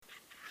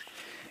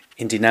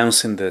in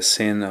denouncing the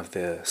sin of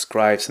the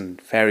scribes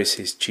and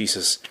Pharisees,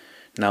 Jesus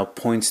now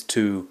points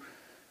to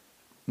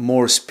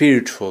more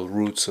spiritual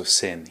roots of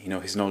sin.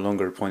 He's no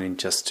longer pointing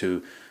just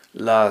to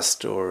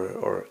lust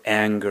or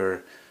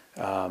anger,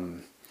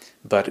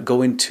 but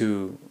going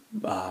to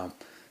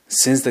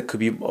sins that could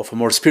be of a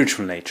more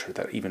spiritual nature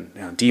that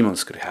even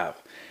demons could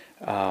have.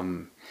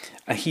 And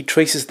he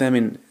traces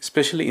them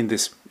especially in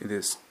this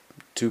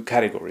two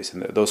categories,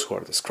 and those who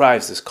are the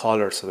scribes, the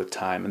scholars of the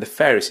time, and the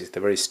Pharisees, the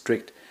very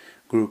strict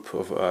group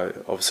of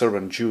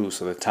observant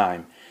Jews of the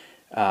time.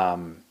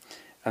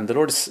 And the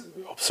Lord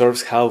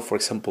observes how, for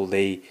example,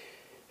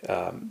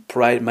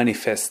 pride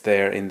manifests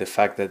there in the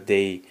fact that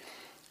they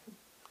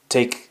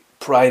take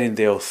pride in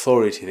the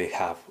authority they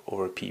have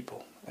over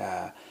people,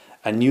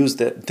 and use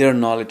their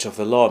knowledge of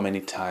the law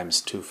many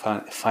times to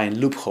find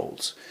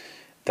loopholes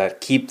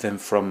that keep them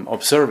from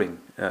observing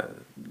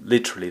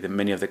literally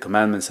many of the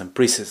commandments and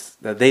precepts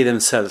that they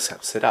themselves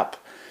have set up.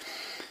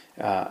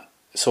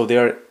 So they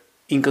are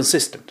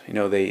inconsistent.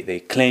 They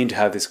claim to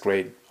have this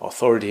great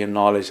authority and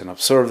knowledge and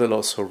observe the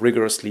law so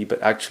rigorously, but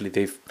actually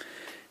they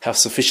have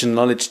sufficient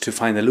knowledge to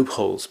find the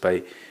loopholes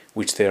by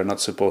which they are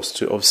not supposed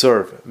to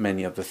observe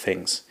many of the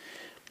things,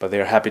 but they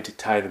are happy to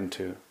tie them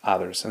to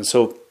others. And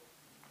so,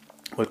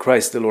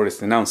 Christ the Lord is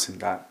denouncing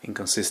that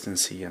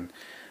inconsistency and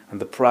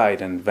the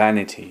pride and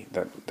vanity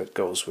that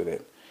goes with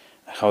it,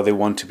 how they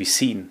want to be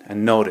seen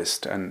and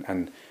noticed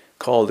and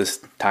called as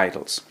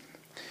titles.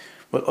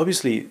 Well,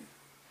 obviously,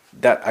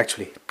 that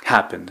actually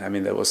happened.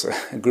 There was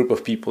a group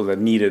of people that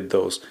needed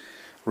those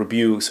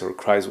rebukes, or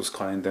Christ was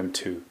calling them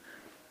to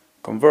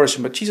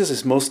conversion. But Jesus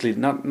is mostly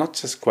not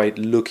just quite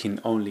looking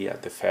only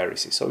at the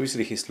Pharisees.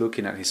 Obviously, he's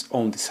looking at his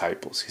own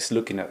disciples. He's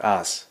looking at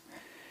us.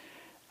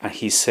 And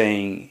he's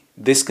saying,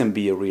 this can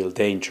be a real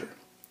danger.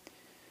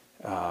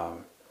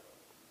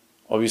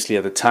 Obviously,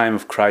 at the time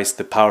of Christ,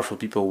 the powerful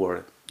people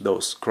were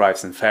those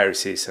scribes and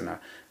Pharisees and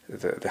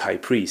the high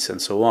priests and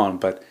so on.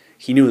 But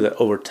he knew that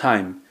over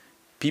time,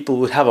 people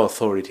would have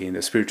authority in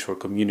the spiritual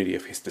community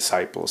of his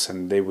disciples,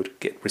 and they would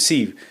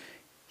receive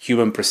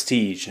human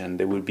prestige, and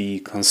they would be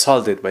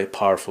consulted by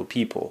powerful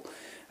people,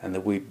 and they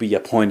would be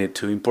appointed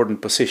to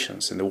important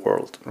positions in the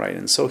world, right?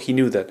 And so he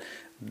knew that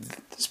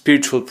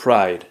spiritual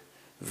pride,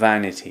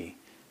 vanity,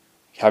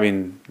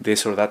 having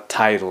this or that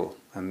title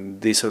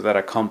and this or that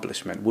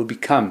accomplishment would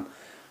become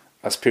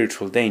a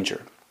spiritual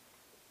danger.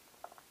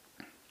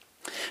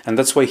 And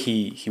that's why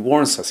he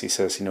warns us. He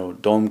says,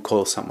 don't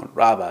call someone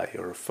rabbi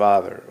or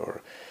father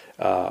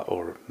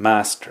or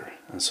master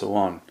and so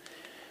on,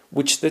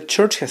 which the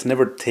church has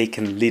never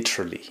taken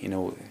literally.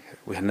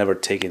 We have never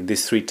taken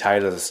these three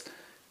titles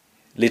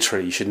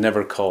literally. You should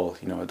never call,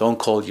 don't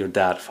call your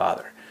dad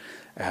father,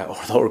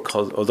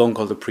 or don't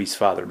call the priest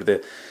father.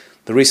 But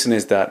the reason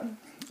is that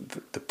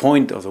the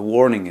point of the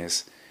warning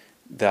is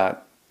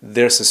that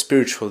there's a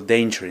spiritual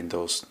danger in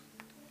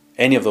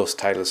any of those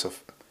titles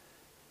of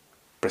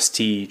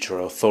prestige or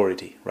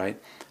authority, right?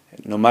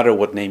 No matter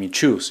what name you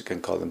choose, you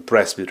can call them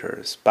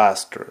presbyters,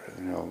 pastor,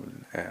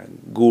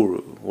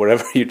 guru,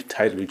 whatever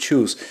title you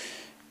choose.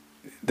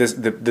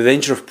 The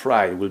danger of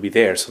pride will be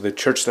there. So the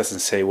church doesn't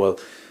say, well,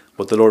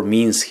 what the Lord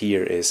means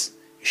here is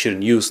you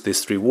shouldn't use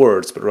these three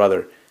words, but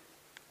rather,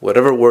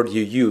 whatever word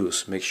you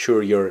use, make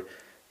sure you're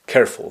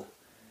careful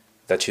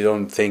that you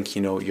don't think,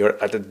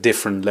 you're at a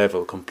different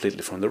level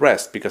completely from the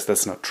rest, because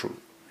that's not true.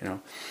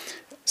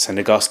 St.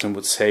 Augustine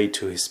would say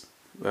to his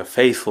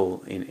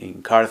faithful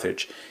in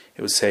Carthage,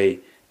 he would say,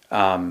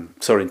 in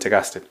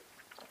Tagaste,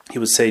 he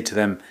would say to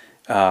them,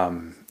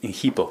 in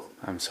Hippo,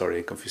 I'm sorry,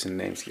 I'm confusing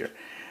names here,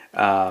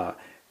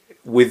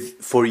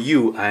 for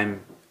you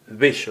I'm a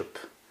bishop,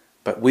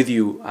 but with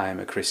you I am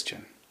a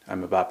Christian,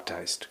 I'm a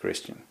baptized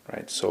Christian,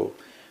 right? So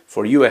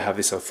for you I have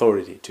this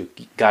authority to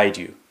guide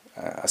you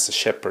as a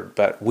shepherd,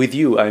 but with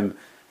you I'm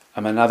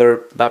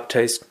another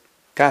baptized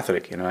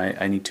Catholic.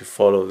 I need to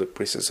follow the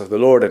precepts of the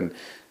Lord and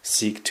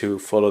seek to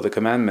follow the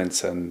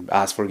commandments and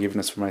ask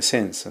forgiveness for my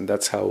sins. And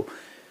that's how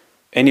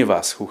any of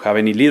us who have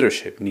any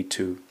leadership need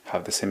to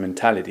have the same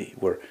mentality.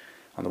 We're,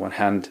 on the one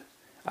hand,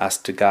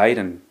 asked to guide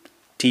and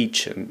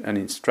teach and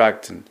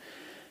instruct,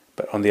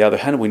 but on the other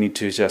hand, we need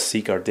to just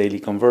seek our daily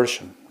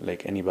conversion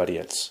like anybody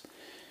else.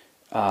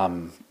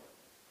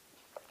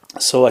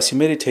 So as you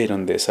meditate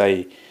on this,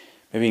 I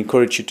maybe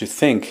encourage you to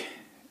think,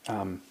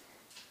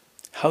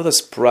 how does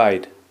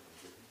pride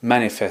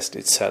manifest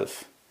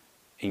itself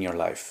in your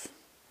life?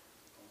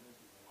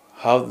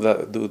 How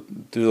do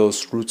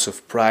those roots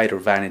of pride or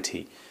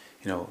vanity,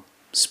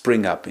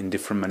 spring up in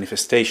different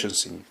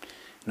manifestations in,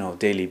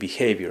 daily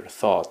behavior,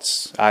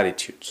 thoughts,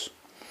 attitudes?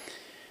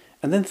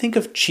 And then think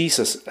of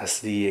Jesus as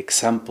the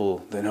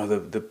example,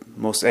 the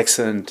most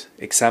excellent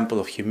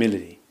example of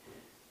humility.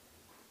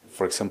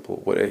 For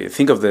example,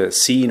 think of the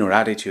scene or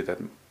attitude that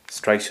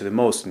strikes you the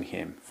most in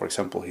him. For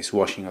example, his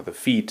washing of the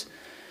feet,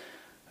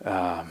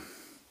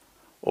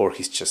 or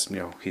he's just,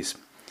 he's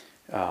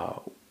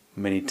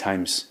many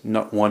times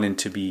not wanting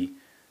to be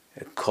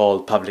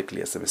called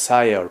publicly as the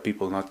Messiah, or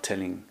people not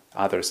telling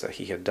others that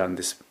he had done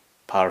these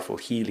powerful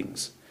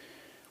healings.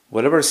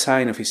 Whatever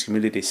sign of his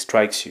humility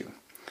strikes you,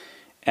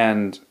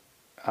 and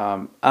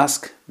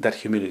ask that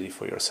humility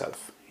for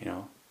yourself.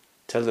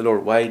 Tell the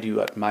Lord, why do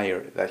you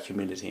admire that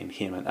humility in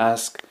Him, and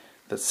ask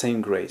that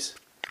same grace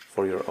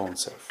for your own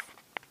self.